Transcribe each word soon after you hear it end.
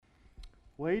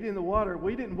Wade in the water.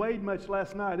 We didn't wade much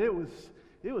last night. It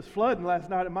was flooding last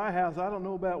night at my house. I don't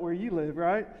know about where you live,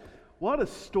 right? What a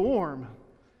storm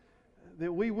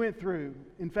that we went through.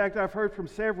 In fact, I've heard from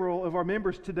several of our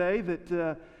members today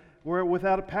that were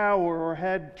without a power or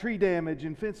had tree damage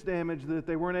and fence damage, that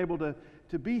they weren't able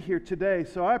to be here today.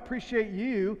 So I appreciate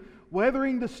you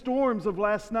weathering the storms of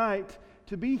last night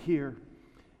to be here.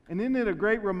 And isn't it a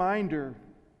great reminder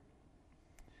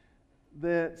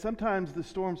that sometimes the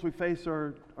storms we face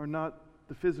are not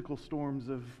the physical storms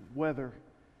of weather?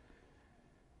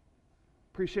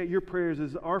 Appreciate your prayers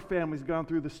as our family's gone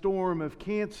through the storm of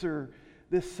cancer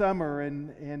this summer.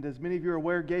 And as many of you are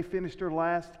aware, Gay finished her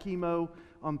last chemo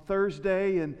on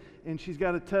Thursday, and she's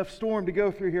got a tough storm to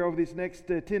go through here over these next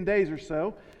 10 days or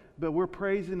so. But we're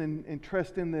praising and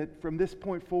trusting that from this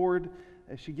point forward,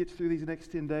 as she gets through these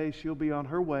next 10 days, she'll be on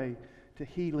her way to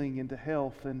healing and to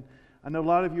health. And I know a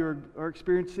lot of you are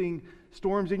experiencing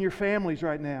storms in your families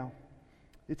right now.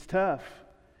 It's tough.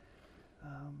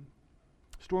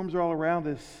 Storms are all around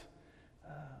us.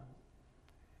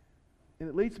 And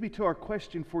it leads me to our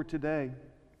question for today.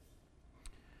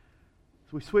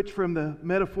 So we switch from the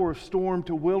metaphor of storm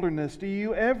to wilderness. Do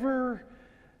you ever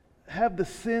have the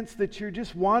sense that you're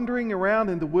just wandering around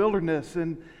in the wilderness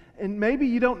and maybe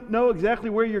you don't know exactly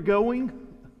where you're going?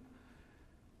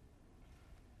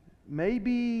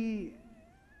 Maybe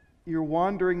your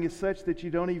wandering is such that you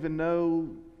don't even know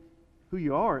who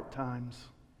you are at times.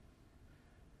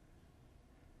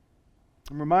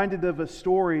 I'm reminded of a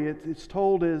story. It's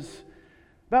told as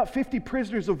about 50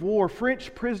 prisoners of war,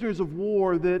 French prisoners of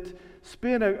war, that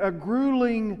spent a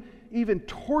grueling, even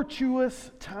tortuous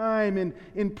time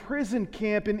in prison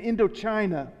camp in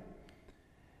Indochina.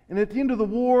 And at the end of the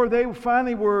war, they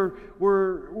finally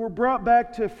were brought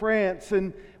back to France.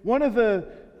 And one of the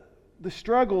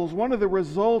struggles, one of the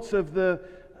results of the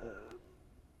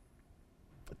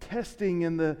testing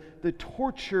and the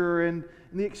torture and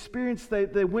the experience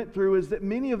they went through is that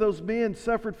many of those men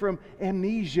suffered from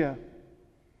amnesia.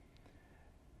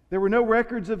 There were no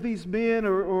records of these men,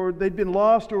 or they'd been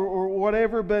lost or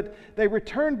whatever, but they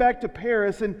returned back to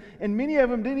Paris, and many of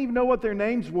them didn't even know what their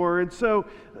names were. And so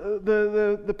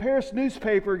the Paris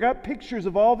newspaper got pictures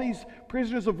of all these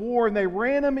prisoners of war, and they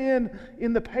ran them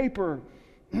in the paper.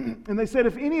 And they said,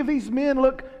 if any of these men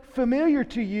look familiar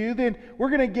to you, then we're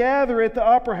going to gather at the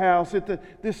Opera House, at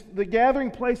the gathering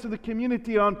place of the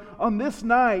community on this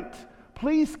night.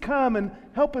 Please come and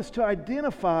help us to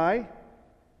identify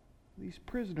these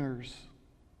prisoners.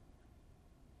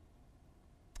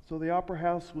 So the Opera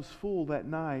House was full that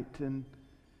night, and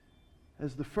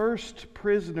as the first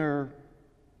prisoner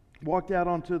walked out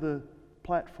onto the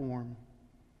platform,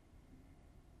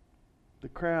 the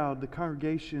crowd, the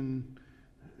congregation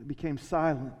became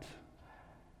silent.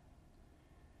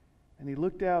 And he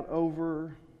looked out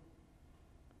over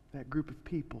that group of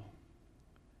people,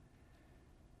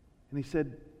 and he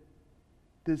said,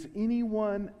 does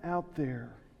anyone out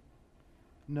there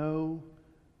know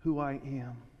who I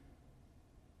am?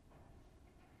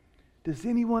 Does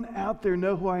anyone out there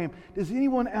know who I am? Does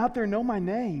anyone out there know my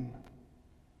name?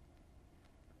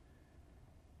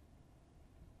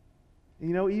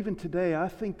 You know, even today, I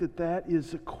think that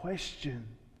is a question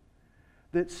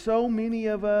that so many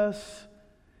of us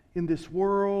in this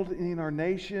world and in our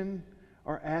nation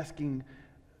are asking.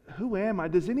 Who am I?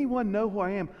 Does anyone know who I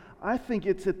am? I think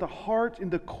it's at the heart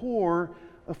and the core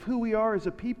of who we are as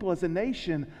a people, as a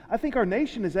nation. I think our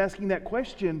nation is asking that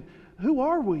question, who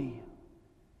are we?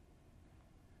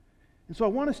 And so I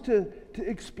want us to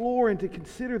explore and to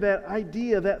consider that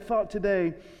idea, that thought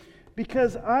today,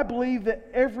 because I believe that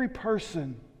every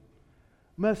person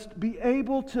must be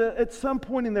able to, at some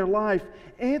point in their life,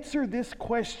 answer this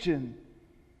question,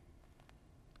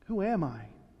 who am I?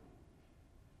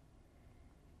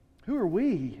 Who are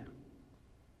we?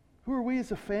 Who are we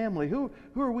as a family? Who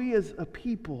are we as a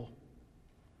people?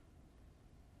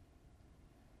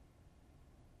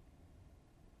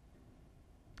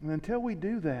 And until we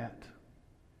do that,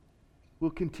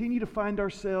 we'll continue to find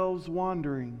ourselves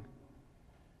wandering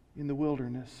in the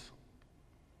wilderness.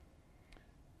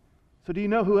 So do you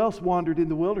know who else wandered in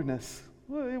the wilderness?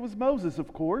 Well, it was Moses,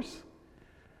 of course.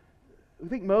 I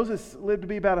think Moses lived to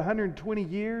be about 120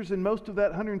 years, and most of that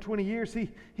 120 years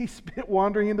he spent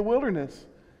wandering in the wilderness.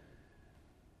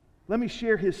 Let me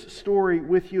share his story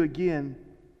with you again.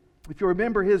 If you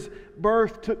remember, his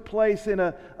birth took place in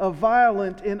a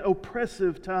violent and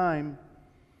oppressive time.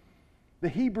 The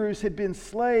Hebrews had been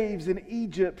slaves in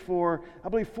Egypt for, I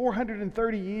believe,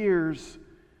 430 years.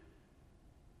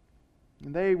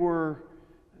 And they were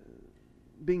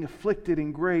being afflicted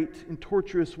in great and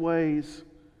torturous ways.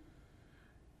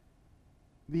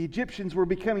 The Egyptians were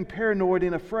becoming paranoid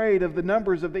and afraid of the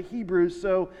numbers of the Hebrews,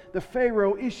 so the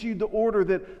Pharaoh issued the order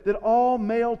that all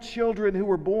male children who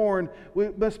were born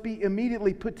must be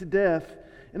immediately put to death.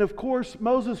 And of course,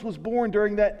 Moses was born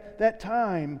during that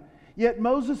time. Yet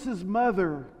Moses'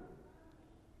 mother,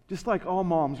 just like all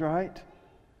moms, right?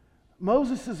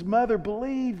 Moses' mother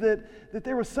believed that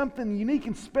there was something unique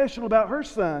and special about her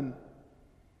son.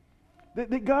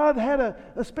 That God had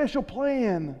a special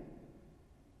plan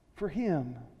for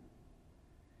him.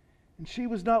 And she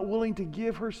was not willing to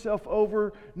give herself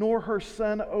over, nor her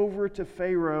son over to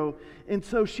Pharaoh. And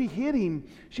so she hid him.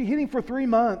 She hid him for 3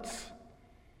 months.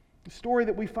 The story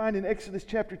that we find in Exodus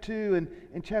chapter 2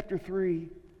 and chapter 3.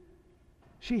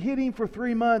 She hid him for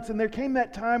 3 months, and there came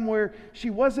that time where she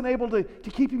wasn't able to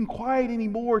keep him quiet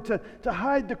anymore, to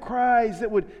hide the cries that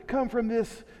would come from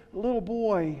this little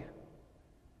boy.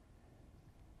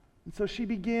 And so she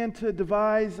began to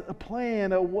devise a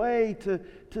plan, a way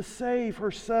to save her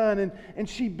son. And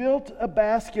she built a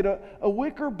basket, a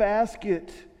wicker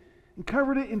basket, and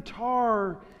covered it in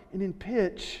tar and in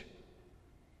pitch.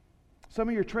 Some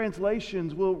of your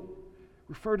translations will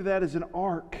refer to that as an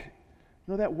ark.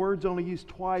 You know, that word's only used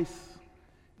twice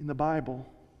in the Bible.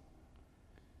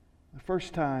 The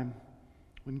first time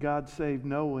when God saved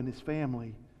Noah and his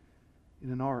family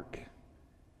in an ark.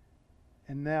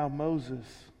 And now Moses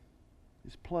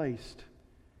is placed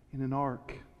in an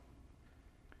ark.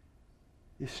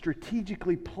 Is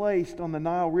strategically placed on the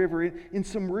Nile River in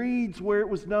some reeds where it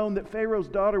was known that Pharaoh's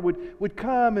daughter would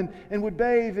come and would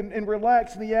bathe and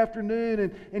relax in the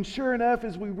afternoon. And sure enough,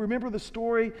 as we remember the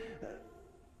story,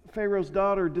 Pharaoh's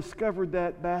daughter discovered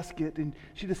that basket, and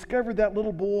she discovered that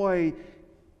little boy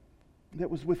that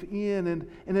was within.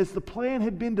 And as the plan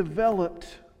had been developed,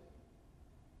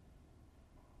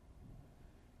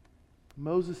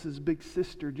 Moses' big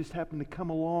sister just happened to come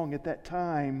along at that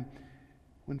time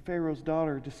when Pharaoh's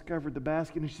daughter discovered the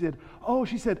basket. And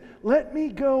she said, let me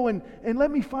go and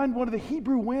let me find one of the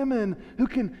Hebrew women who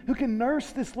can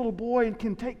nurse this little boy and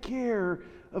can take care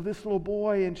of this little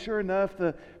boy. And sure enough,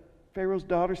 the Pharaoh's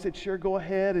daughter said, sure, go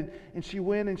ahead. And she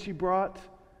went and she brought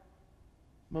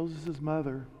Moses'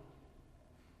 mother.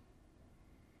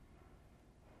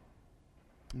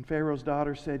 And Pharaoh's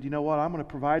daughter said, you know what, I'm going to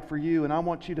provide for you, and I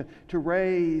want you to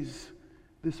raise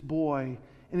this boy.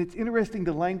 And it's interesting,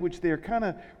 the language there kind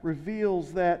of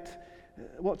reveals that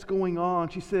what's going on.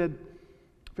 She said,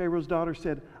 Pharaoh's daughter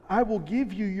said, I will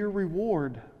give you your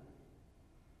reward. I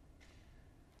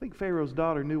think Pharaoh's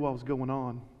daughter knew what was going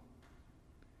on.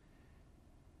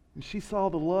 And she saw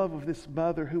the love of this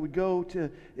mother who would go to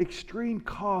extreme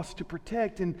cost to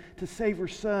protect and to save her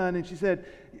son. And she said,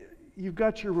 you've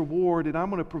got your reward, and I'm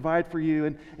going to provide for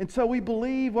you. And so we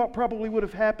believe what probably would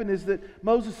have happened is that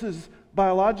Moses'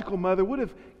 biological mother would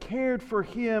have cared for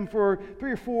him for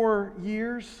 3 or 4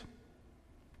 years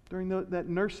during that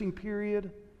nursing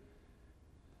period.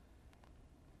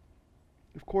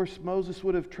 Of course, Moses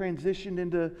would have transitioned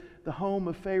into the home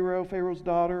of Pharaoh's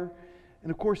daughter. And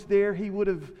of course, there he would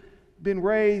have been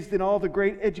raised in all the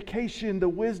great education, the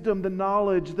wisdom, the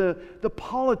knowledge, the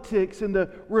politics, and the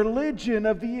religion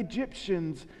of the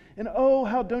Egyptians. And oh,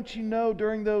 how don't you know,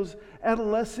 during those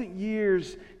adolescent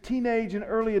years, teenage and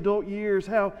early adult years,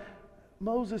 how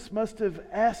Moses must have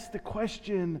asked the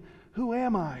question, who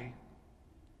am I?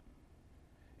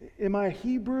 Am I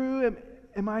Hebrew?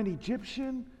 Am I an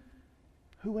Egyptian?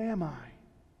 Who am I?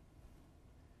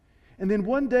 And then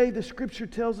one day the scripture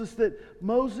tells us that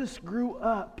Moses grew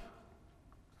up,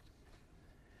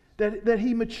 that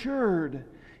he matured.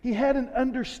 He had an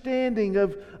understanding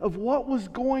of what was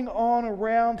going on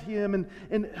around him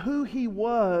and who he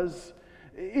was.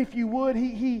 If you would,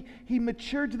 he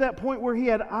matured to that point where he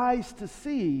had eyes to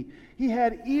see. He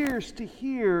had ears to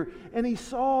hear, and he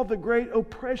saw the great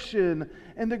oppression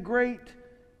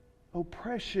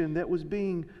that was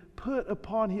being put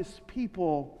upon his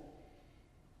people.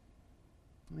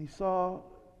 And he saw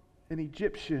an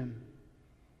Egyptian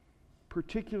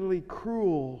particularly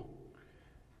cruel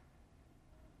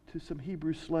to some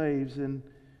Hebrew slaves, and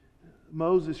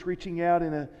Moses reaching out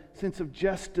in a sense of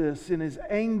justice, in his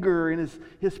anger, in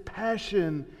his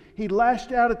passion. He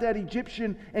lashed out at that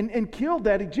Egyptian and killed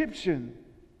that Egyptian.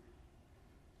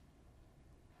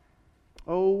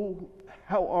 Oh,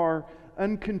 how our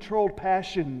uncontrolled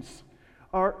passions,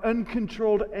 our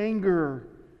uncontrolled anger,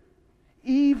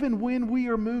 even when we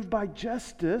are moved by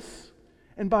justice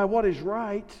and by what is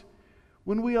right,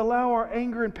 when we allow our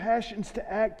anger and passions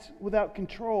to act without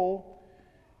control,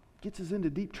 gets us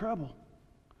into deep trouble.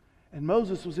 And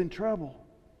Moses was in trouble.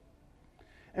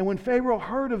 And when Pharaoh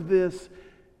heard of this,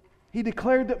 he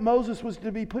declared that Moses was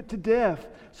to be put to death.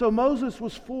 So Moses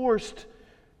was forced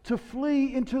to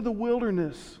flee into the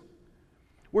wilderness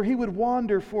where he would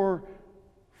wander for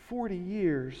 40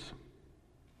 years.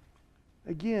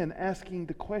 Again, asking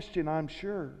the question, I'm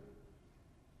sure,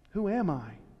 who am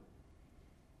I?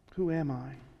 Who am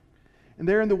I? And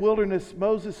there in the wilderness,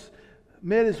 Moses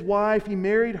met his wife. He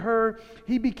married her.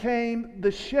 He became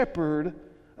the shepherd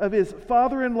of his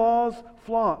father-in-law's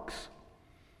flocks.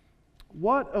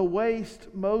 What a waste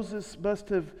Moses must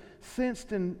have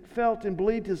sensed and felt and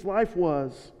believed his life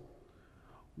was.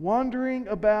 Wandering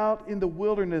about in the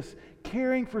wilderness,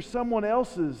 caring for someone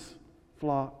else's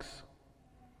flocks.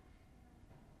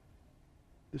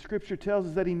 The scripture tells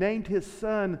us that he named his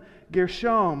son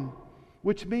Gershom,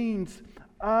 which means,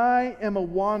 I am a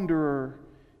wanderer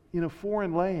in a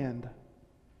foreign land.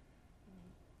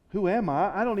 Who am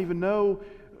I? I don't even know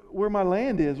where my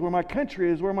land is, where my country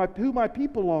is, who my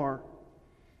people are.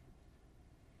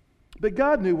 But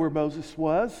God knew where Moses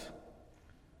was.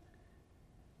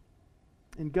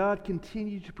 And God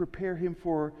continued to prepare him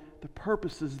for the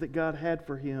purposes that God had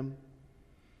for him.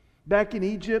 Back in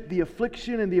Egypt, the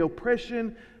affliction and the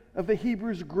oppression of the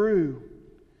Hebrews grew.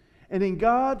 And in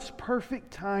God's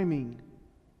perfect timing,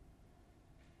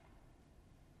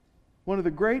 one of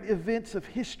the great events of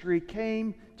history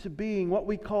came to being, what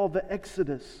we call the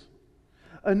Exodus.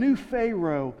 A new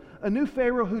Pharaoh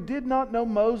who did not know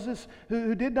Moses,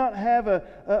 who did not have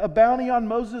a bounty on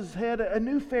Moses' head. A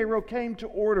new Pharaoh came to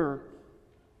order.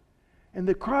 And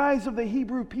the cries of the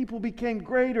Hebrew people became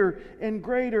greater and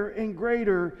greater and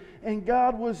greater. And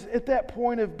God was at that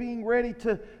point of being ready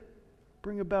to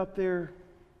bring about their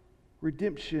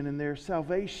redemption and their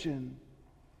salvation.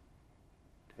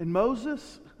 And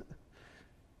Moses,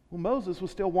 Moses was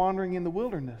still wandering in the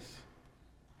wilderness.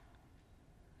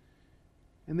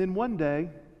 And then one day,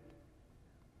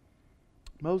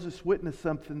 Moses witnessed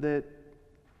something that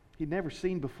he'd never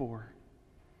seen before.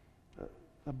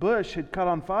 A bush had caught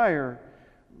on fire.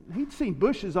 He'd seen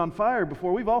bushes on fire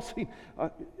before. We've all seen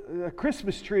a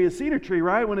Christmas tree, a cedar tree,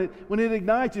 right? When it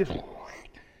ignites,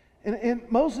 and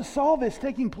Moses saw this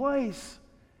taking place.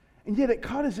 And yet it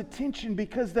caught his attention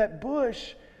because that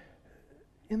bush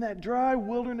in that dry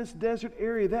wilderness desert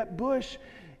area, that bush,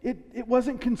 it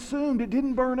wasn't consumed. It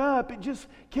didn't burn up. It just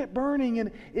kept burning, and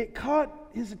it caught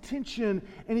his attention,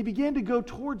 and he began to go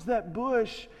towards that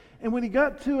bush. And when he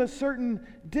got to a certain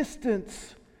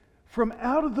distance from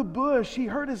out of the bush, he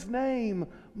heard his name,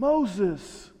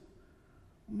 Moses.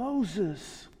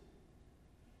 Moses.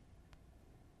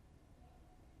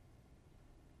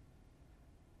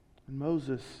 And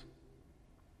Moses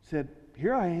said,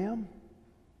 "Here I am."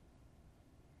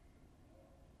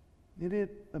 Isn't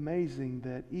it amazing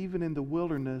that even in the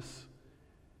wilderness,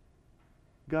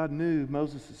 God knew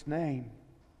Moses' name?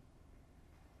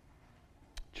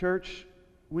 Church,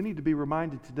 we need to be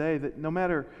reminded today that no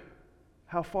matter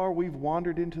how far we've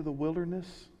wandered into the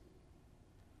wilderness,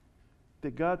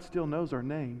 that God still knows our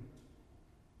name.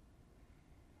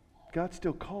 God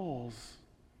still calls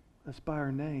us by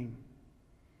our name.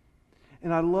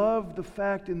 And I love the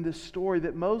fact in this story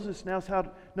that Moses knows how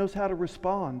to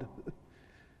respond.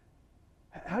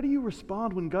 How do you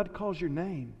respond when God calls your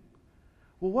name?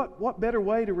 Well, what better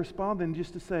way to respond than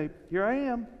just to say, "Here I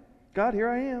am. God, here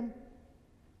I am."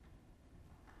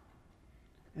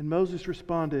 And Moses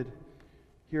responded,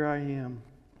 "Here I am."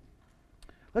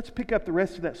 Let's pick up the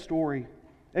rest of that story.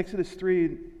 Exodus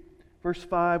 3, verse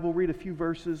 5. We'll read a few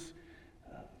verses.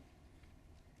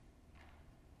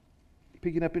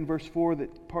 Picking up in verse 4,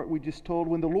 that part we just told.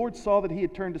 When the Lord saw that he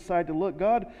had turned aside to look,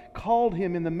 God called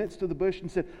him in the midst of the bush and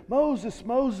said, "Moses,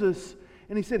 Moses."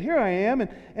 And he said, "Here I am."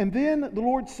 And then the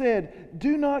Lord said,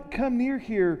 "Do not come near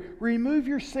here. Remove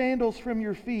your sandals from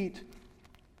your feet.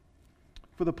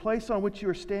 For the place on which you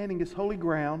are standing is holy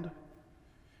ground."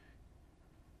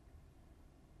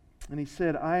 And he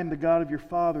said, "I am the God of your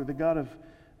father, the God of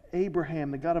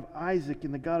Abraham, the God of Isaac,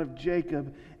 and the God of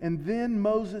Jacob." And then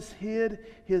Moses hid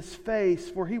his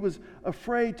face, for he was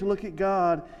afraid to look at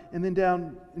God. And then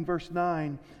down in verse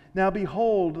 9, "Now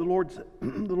behold," the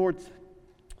Lord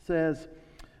says,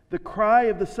 "the cry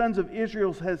of the sons of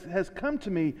Israel has come to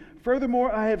me.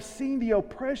 Furthermore, I have seen the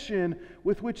oppression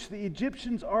with which the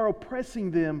Egyptians are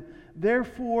oppressing them.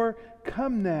 Therefore,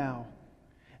 come now,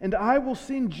 and I will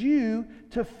send you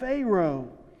to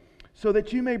Pharaoh, so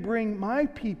that you may bring my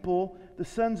people, the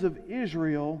sons of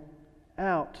Israel,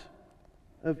 out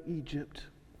of Egypt."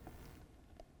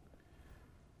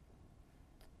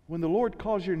 When the Lord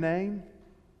calls your name,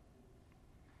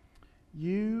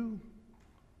 you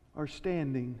are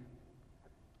standing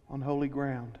on holy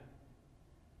ground.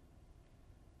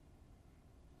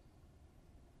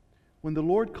 When the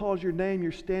Lord calls your name,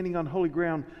 you're standing on holy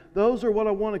ground. Those are what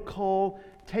I want to call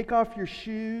take off your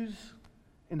shoes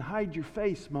and hide your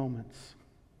face moments.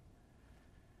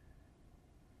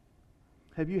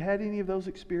 Have you had any of those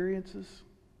experiences?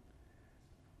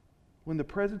 When the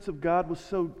presence of God was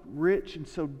so rich and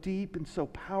so deep and so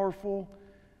powerful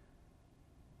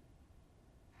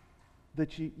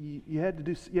that you had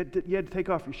to take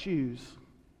off your shoes.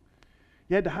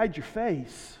 You had to hide your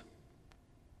face.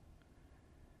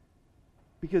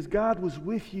 Because God was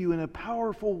with you in a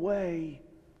powerful way.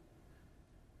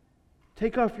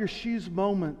 Take off your shoes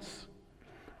moments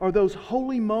are those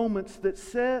holy moments that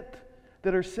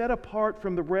are set apart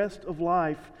from the rest of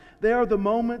life. They are the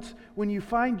moments when you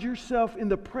find yourself in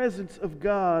the presence of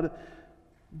God.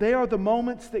 They are the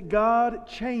moments that God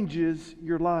changes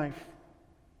your life.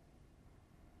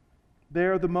 They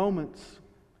are the moments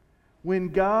when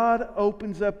God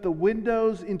opens up the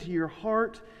windows into your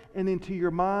heart and into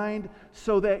your mind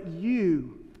so that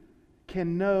you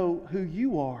can know who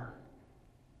you are.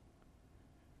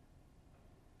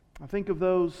 I think of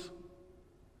those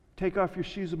take off your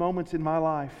shoes moments in my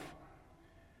life.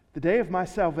 The day of my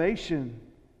salvation,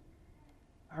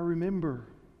 I remember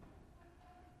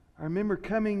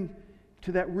coming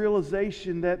to that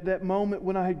realization, that moment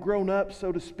when I had grown up,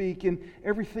 so to speak, and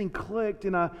everything clicked,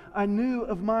 and I knew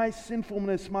of my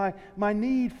sinfulness, my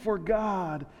need for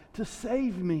God to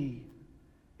save me.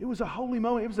 It was a holy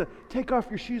moment. It was a take off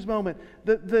your shoes moment.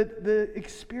 The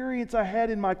experience I had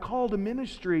in my call to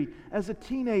ministry as a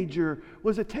teenager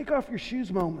was a take off your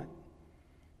shoes moment.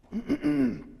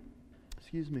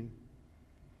 Excuse me.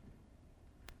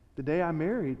 The day I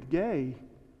married, gay.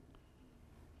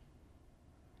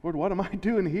 Lord, what am I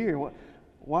doing here?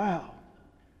 Wow.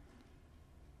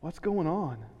 What's going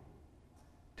on?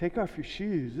 Take off your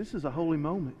shoes. This is a holy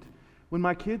moment. When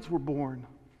my kids were born,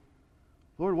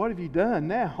 Lord, what have you done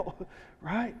now?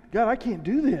 Right? God, I can't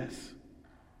do this.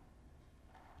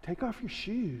 Take off your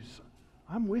shoes.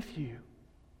 I'm with you.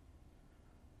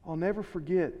 I'll never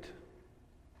forget,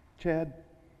 Chad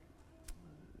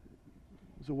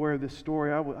was aware of this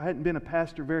story. I hadn't been a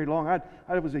pastor very long.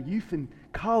 I was a youth and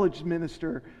college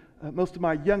minister most of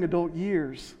my young adult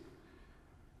years.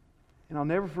 And I'll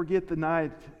never forget the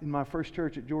night in my first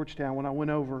church at Georgetown when I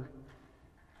went over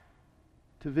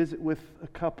to visit with a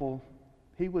couple.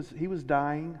 He was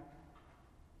dying.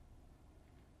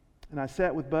 And I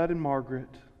sat with Bud and Margaret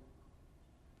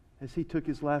as he took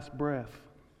his last breath.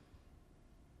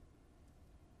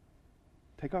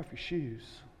 Take off your shoes.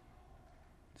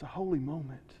 It's a holy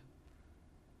moment.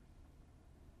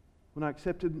 When I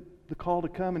accepted the call to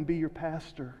come and be your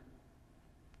pastor,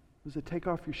 it was a take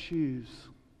off your shoes.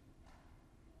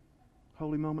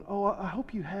 Holy moment. Oh, I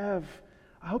hope you have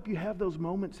those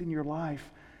moments in your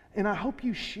life. And I hope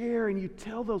you share and you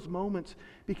tell those moments,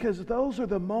 because those are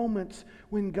the moments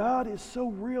when God is so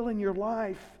real in your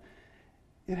life.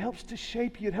 It helps to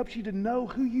shape you. It helps you to know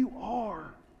who you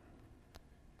are.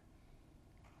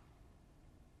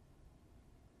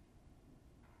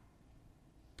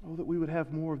 Oh, that we would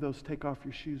have more of those take off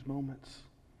your shoes moments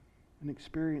and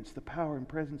experience the power and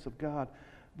presence of God.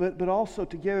 But also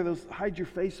together, those hide your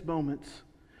face moments.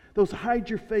 Those hide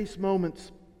your face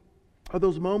moments are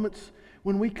those moments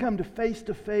when we come to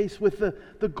face with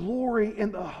the glory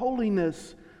and the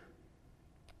holiness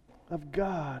of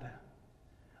God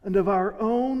and of our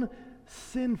own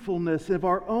sinfulness, of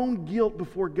our own guilt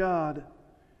before God.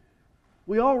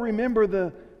 We all remember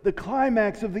the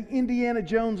climax of the Indiana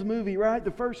Jones movie, right?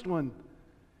 The first one.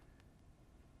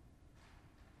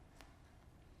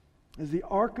 As the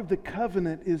Ark of the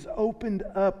Covenant is opened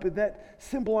up, and that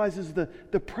symbolizes the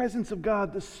presence of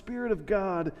God, the Spirit of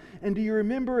God. And do you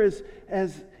remember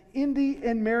as Indy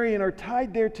and Marion are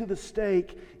tied there to the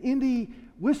stake, Indy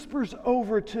whispers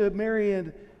over to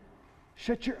Marion,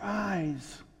 shut your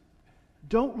eyes.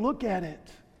 Don't look at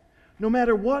it. No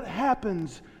matter what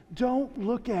happens, don't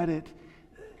look at it.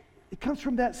 It comes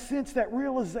from that sense, that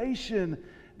realization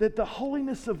that the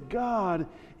holiness of God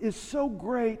is so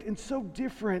great and so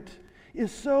different,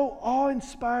 is so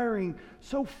awe-inspiring,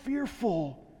 so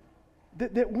fearful,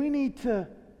 that we need to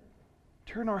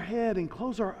turn our head and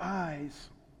close our eyes.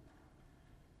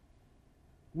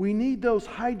 We need those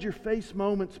hide your face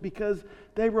moments because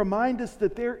they remind us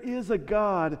that there is a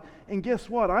God. And guess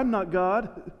what? I'm not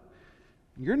God.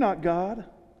 You're not God.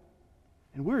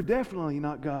 And we're definitely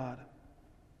not God.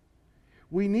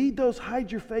 We need those hide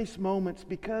your face moments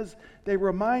because they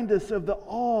remind us of the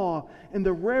awe and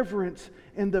the reverence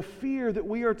and the fear that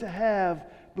we are to have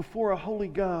before a holy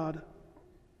God.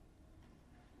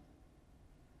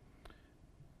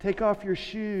 Take off your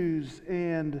shoes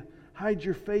and hide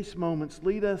your face moments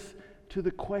lead us to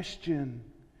the question,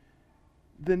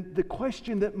 the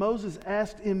question that Moses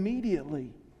asked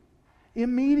immediately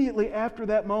after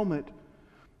that moment.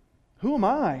 Who am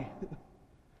I?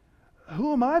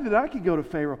 Who am I that I could go to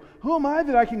Pharaoh? Who am I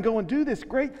that I can go and do this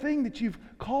great thing that you've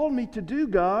called me to do,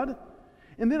 God?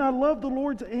 And then I love the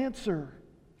Lord's answer.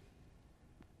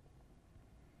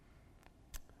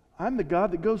 I'm the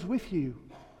God that goes with you.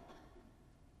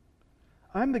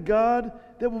 I'm the God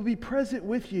that will be present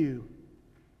with you.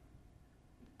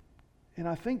 And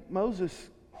I think Moses,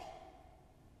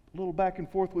 a little back and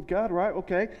forth with God, right?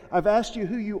 Okay, I've asked you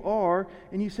who you are,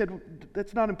 and you said,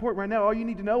 that's not important right now. All you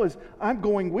need to know is, I'm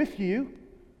going with you.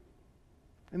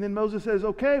 And then Moses says,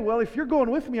 okay, well, if you're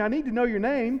going with me, I need to know your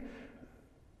name.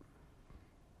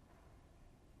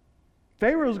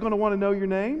 Pharaoh's going to want to know your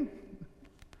name.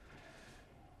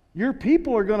 Your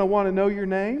people are going to want to know your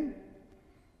name.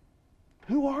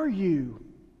 Who are you?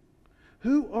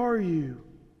 Who are you?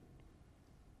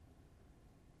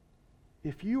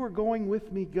 If you are going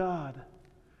with me, God,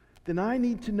 then I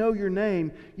need to know your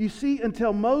name. You see,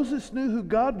 until Moses knew who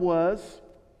God was,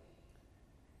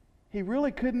 he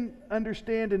really couldn't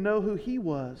understand and know who he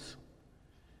was.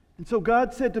 And so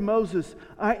God said to Moses,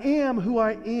 I am who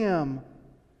I am.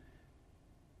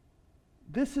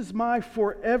 This is my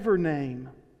forever name.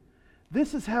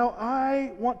 This is how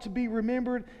I want to be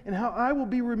remembered and how I will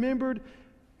be remembered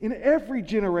in every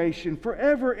generation,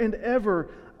 forever and ever.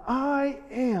 I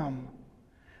am.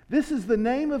 This is the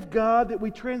name of God that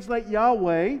we translate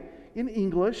Yahweh in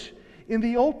English. In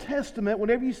the Old Testament,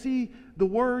 whenever you see the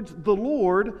words the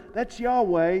Lord, that's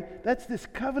Yahweh. That's this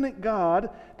covenant God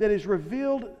that is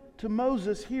revealed to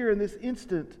Moses here in this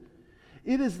instant.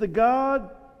 It is the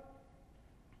God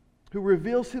who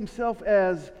reveals himself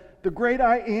as the great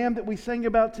I am that we sang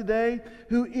about today,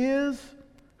 who is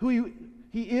who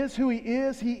he is who he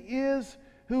is, he is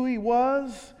who he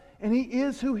was, and he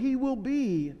is who he will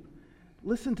be.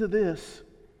 Listen to this.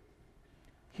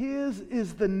 His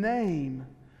is the name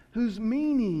whose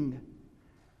meaning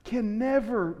can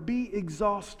never be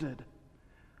exhausted.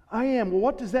 I am. Well,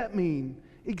 what does that mean?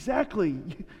 Exactly.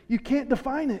 You can't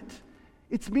define it.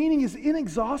 Its meaning is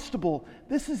inexhaustible.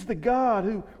 This is the God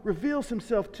who reveals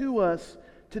himself to us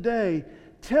today.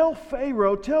 Tell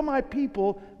Pharaoh, tell my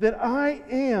people that I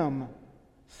am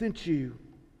sent you.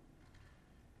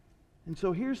 And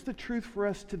so here's the truth for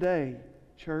us today,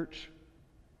 church.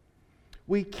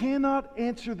 We cannot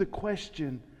answer the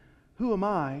question, who am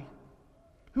I?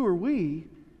 Who are we?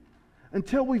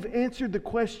 Until we've answered the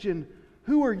question,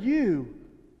 who are you?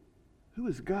 Who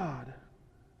is God?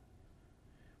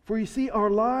 For you see, our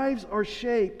lives are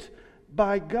shaped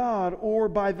by God or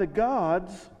by the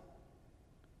gods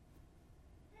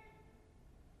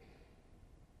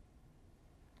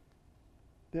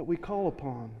that we call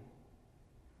upon,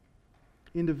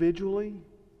 individually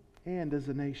and as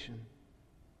a nation.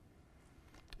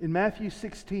 In Matthew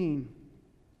 16,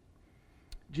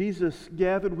 Jesus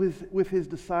gathered with his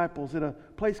disciples at a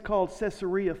place called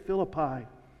Caesarea Philippi,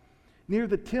 near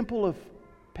the temple of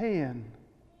Pan.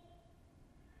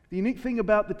 The unique thing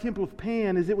about the temple of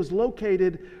Pan is it was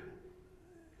located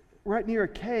right near a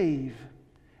cave.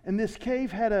 And this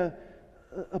cave had a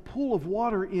pool of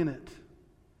water in it.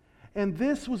 And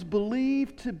this was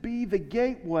believed to be the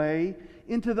gateway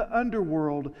into the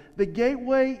underworld, the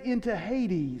gateway into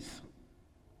Hades.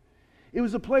 It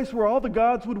was a place where all the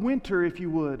gods would winter, if you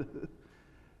would.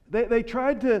 They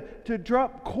tried to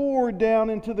drop cord down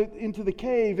into the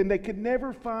cave, and they could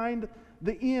never find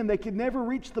the end. They could never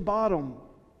reach the bottom.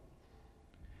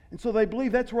 And so they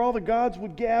believed that's where all the gods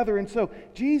would gather. And so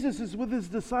Jesus is with his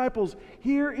disciples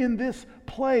here in this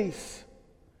place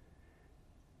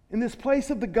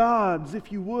of the gods,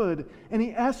 if you would. And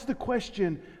he asks the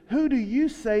question, who do you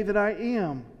say that I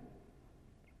am?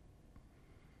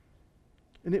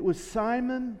 And it was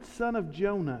Simon, son of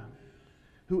Jonah,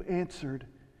 who answered,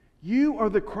 you are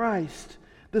the Christ,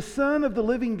 the Son of the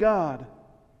living God.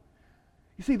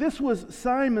 You see, this was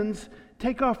Simon's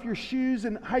take off your shoes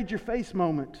and hide your face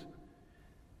moment.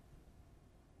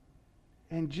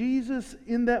 And Jesus,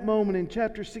 in that moment, in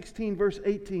chapter 16, verse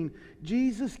 18,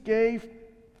 Jesus gave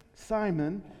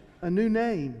Simon a new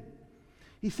name.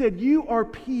 He said, you are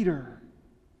Peter.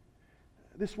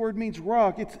 This word means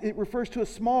rock. It refers to a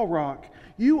small rock.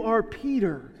 You are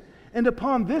Peter. And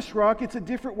upon this rock, it's a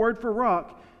different word for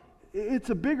rock. It's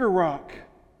a bigger rock.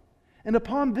 And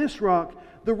upon this rock,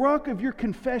 the rock of your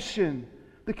confession,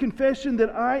 the confession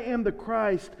that I am the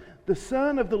Christ, the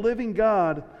Son of the living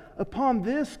God, upon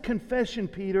this confession,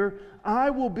 Peter, I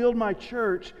will build my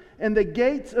church, and the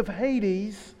gates of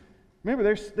Hades, remember,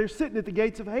 they're sitting at the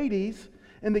gates of Hades,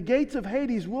 and the gates of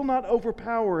Hades will not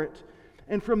overpower it.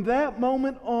 And from that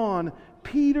moment on,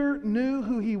 Peter knew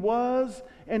who he was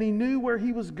and he knew where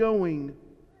he was going.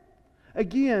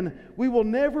 Again, we will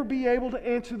never be able to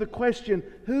answer the question,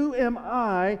 who am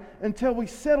I, until we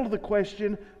settle the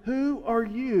question, who are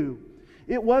you?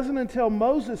 It wasn't until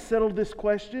Moses settled this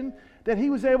question that he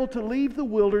was able to leave the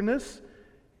wilderness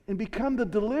and become the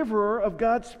deliverer of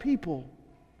God's people.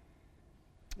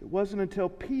 It wasn't until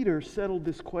Peter settled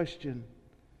this question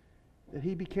that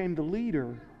he became the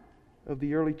leader of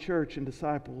the early church and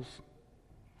disciples.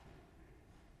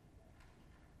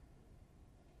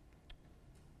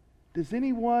 Does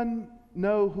anyone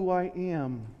know who I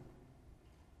am?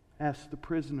 Asked the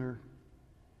prisoner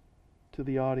to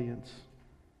the audience.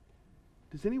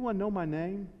 Does anyone know my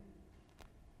name?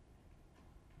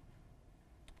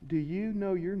 Do you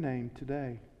know your name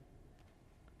today?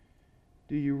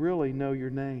 Do you really know your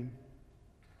name?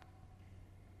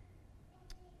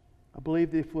 I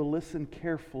believe that if we'll listen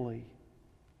carefully,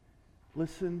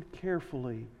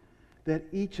 that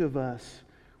each of us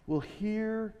will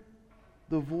hear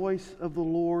the voice of the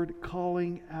Lord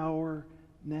calling our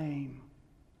name.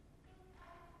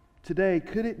 Today,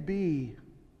 could it be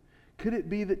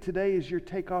that today is your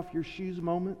take off your shoes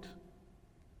moment?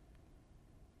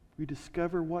 You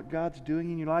discover what God's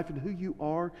doing in your life and who you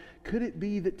are. Could it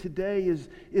be that today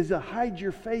is a hide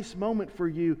your face moment for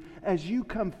you as you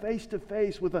come face to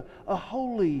face with a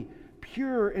holy,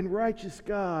 pure, and righteous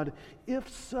God? If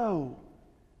so,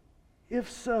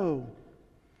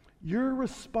 your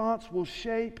response will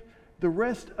shape the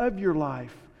rest of your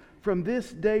life from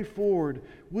this day forward.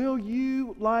 Will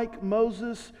you, like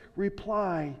Moses,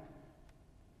 reply,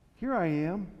 "Here I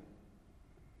am.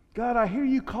 God, I hear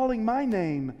you calling my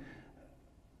name.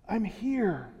 I'm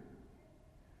here.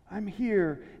 I'm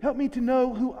here. Help me to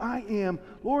know who I am.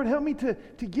 Lord, help me to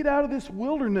get out of this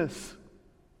wilderness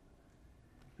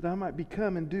that I might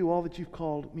become and do all that you've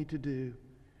called me to do."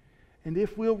 And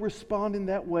if we'll respond in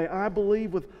that way, I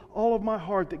believe with all of my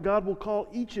heart that God will call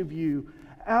each of you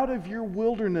out of your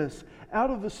wilderness, out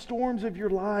of the storms of your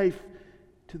life,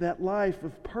 to that life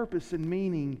of purpose and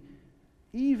meaning.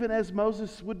 Even as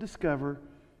Moses would discover,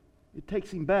 it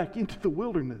takes him back into the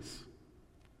wilderness.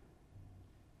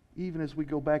 Even as we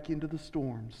go back into the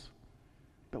storms.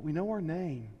 But we know our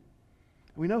name.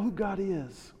 We know who God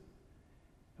is.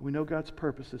 And we know God's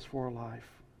purposes for our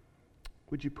life.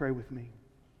 Would you pray with me?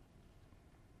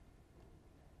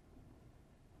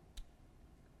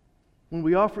 When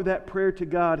we offer that prayer to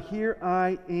God, "Here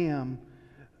I am,"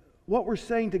 what we're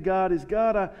saying to God is,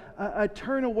 God, I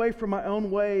turn away from my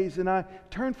own ways and I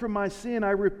turn from my sin.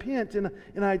 I repent and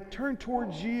I turn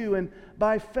towards you. And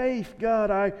by faith,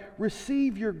 God, I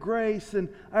receive your grace and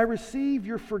I receive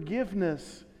your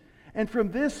forgiveness. And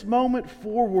from this moment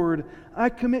forward, I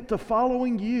commit to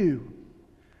following you,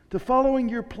 to following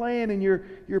your plan and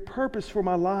your purpose for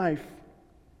my life.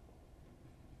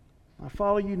 I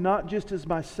follow you not just as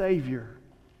my Savior,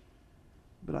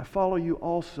 but I follow you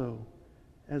also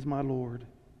as my Lord.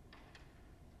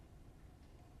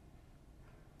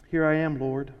 Here I am,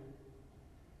 Lord.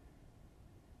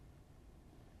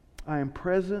 I am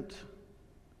present.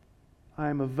 I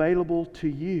am available to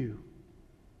you.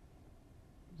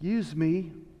 Use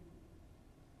me.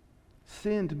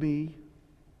 Send me.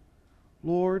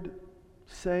 Lord,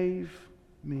 save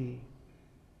me.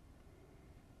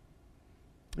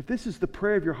 If this is the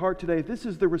prayer of your heart today, if this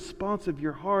is the response of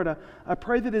your heart, I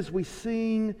pray that as we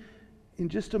sing in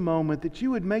just a moment, that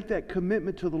you would make that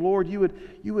commitment to the Lord. You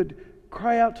would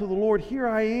cry out to the Lord, "Here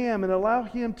I am," and allow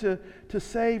Him to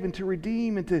save and to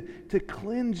redeem and to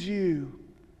cleanse you.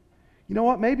 You know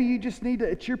what? Maybe you just need to,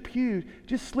 at your pew,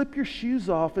 just slip your shoes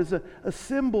off as a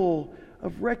symbol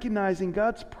of recognizing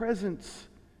God's presence,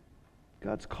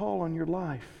 God's call on your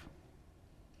life.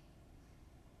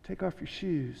 Take off your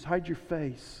shoes, hide your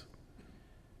face,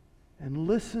 and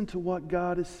listen to what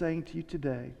God is saying to you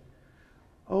today.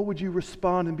 Oh, would you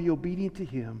respond and be obedient to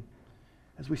Him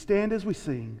as we stand, as we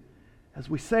sing, as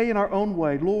we say in our own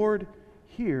way, "Lord,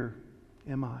 here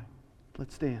am I."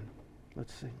 Let's stand.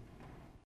 Let's sing.